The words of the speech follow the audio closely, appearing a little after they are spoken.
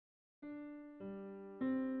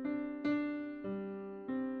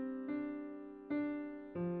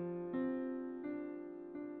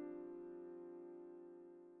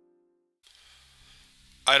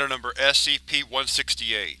Item Number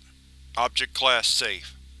SCP-168 Object Class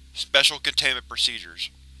Safe Special Containment Procedures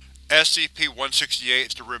SCP-168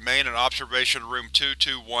 is to remain in Observation Room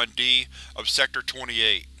 221-D of Sector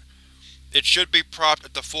 28. It should be propped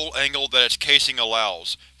at the full angle that its casing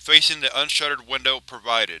allows, facing the unshuttered window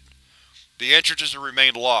provided. The entrance is to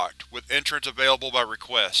remain locked, with entrance available by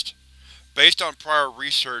request. Based on prior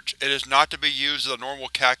research, it is not to be used as a normal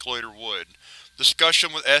calculator would.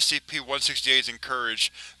 Discussion with SCP-168 is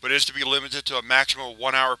encouraged, but is to be limited to a maximum of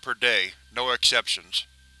 1 hour per day, no exceptions.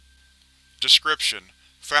 Description: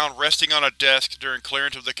 found resting on a desk during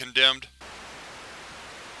clearance of the condemned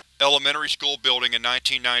elementary school building in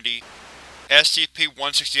 1990.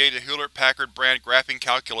 SCP-168 is a Hewlett-Packard brand graphing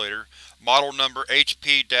calculator, model number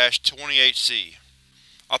HP-28C.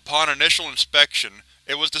 Upon initial inspection,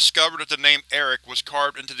 it was discovered that the name Eric was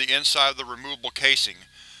carved into the inside of the removable casing.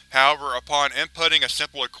 However, upon inputting a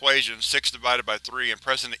simple equation, 6 divided by 3, and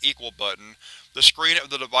pressing the equal button, the screen of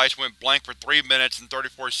the device went blank for 3 minutes and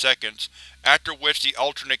 34 seconds, after which the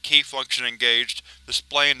alternate key function engaged,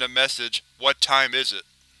 displaying the message, "What time is it?"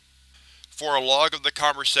 For a log of the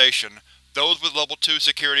conversation, those with Level 2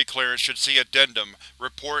 security clearance should see Addendum,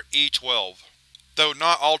 Report E-12. Though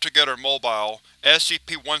not altogether mobile,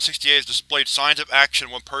 SCP-168 has displayed signs of action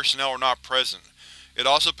when personnel are not present. It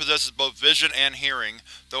also possesses both vision and hearing,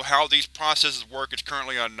 though how these processes work is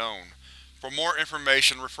currently unknown. For more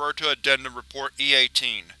information, refer to Addendum Report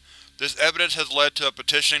E-18. This evidence has led to a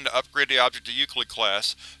petitioning to upgrade the object to Euclid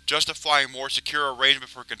class, justifying more secure arrangement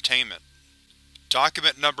for containment.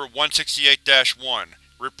 Document Number 168-1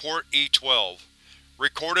 Report E-12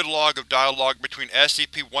 Recorded log of dialogue between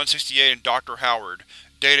SCP-168 and Dr. Howard,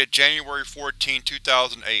 dated January 14,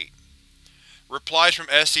 2008. Replies from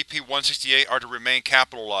SCP-168 are to remain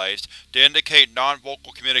capitalized, to indicate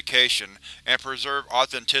non-vocal communication, and preserve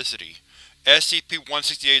authenticity.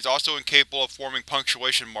 SCP-168 is also incapable of forming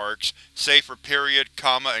punctuation marks, save for period,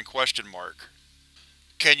 comma, and question mark.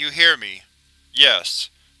 Can you hear me? Yes.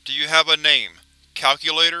 Do you have a name?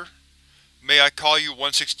 Calculator? May I call you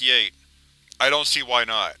 168? I don't see why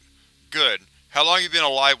not. Good. How long have you been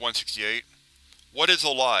alive, 168? What is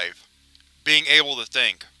alive? Being able to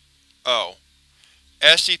think. Oh.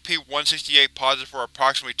 SCP-168 paused for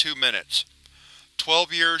approximately 2 minutes.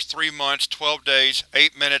 12 years, 3 months, 12 days,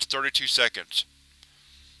 8 minutes, 32 seconds.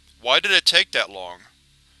 Why did it take that long?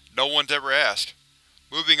 No one's ever asked.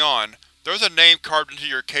 Moving on, there's a name carved into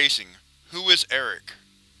your casing. Who is Eric?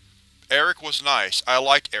 Eric was nice. I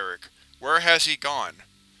liked Eric. Where has he gone?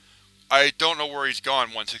 I don't know where he's gone,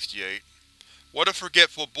 168. What a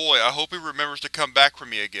forgetful boy. I hope he remembers to come back for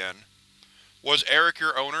me again. Was Eric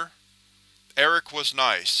your owner? Eric was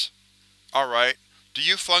nice. Alright. Do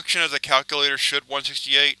you function as a calculator should,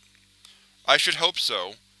 168? I should hope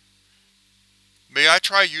so. May I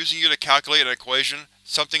try using you to calculate an equation,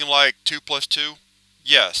 something like 2 plus 2?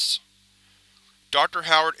 Yes. Dr.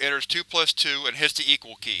 Howard enters 2 plus 2 and hits the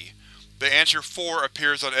equal key. The answer 4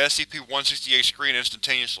 appears on SCP-168's screen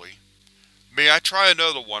instantaneously. May I try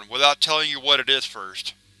another one, without telling you what it is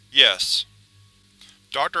first? Yes.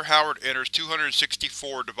 Dr. Howard enters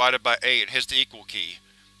 264 divided by 8 and hits the equal key.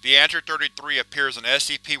 The answer 33 appears on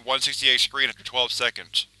SCP-168's screen after 12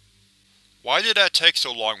 seconds. Why did that take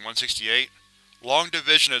so long, 168? Long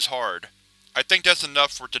division is hard. I think that's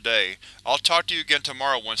enough for today. I'll talk to you again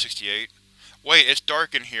tomorrow, 168. Wait, it's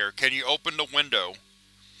dark in here. Can you open the window?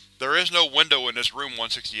 There is no window in this room,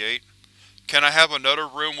 168. Can I have another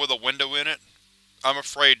room with a window in it? I'm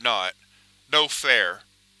afraid not. No fair.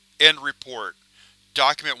 End report.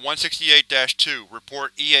 Document 168-2,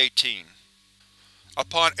 Report E-18.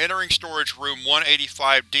 Upon entering Storage Room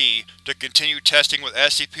 185-D to continue testing with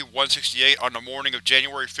SCP-168 on the morning of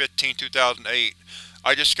January 15, 2008,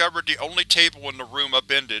 I discovered the only table in the room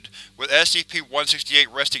upended, with SCP-168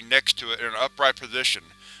 resting next to it in an upright position.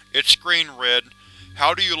 Its screen read,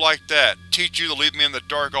 "How do you like that? Teach you to leave me in the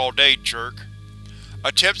dark all day, jerk."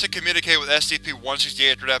 Attempts to communicate with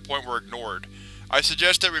SCP-168 after that point were ignored. I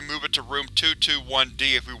suggest that we move it to Room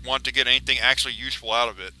 221-D if we want to get anything actually useful out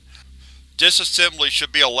of it. Disassembly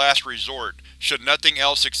should be a last resort, should nothing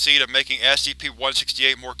else succeed in making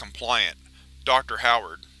SCP-168 more compliant. Dr.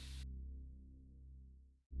 Howard.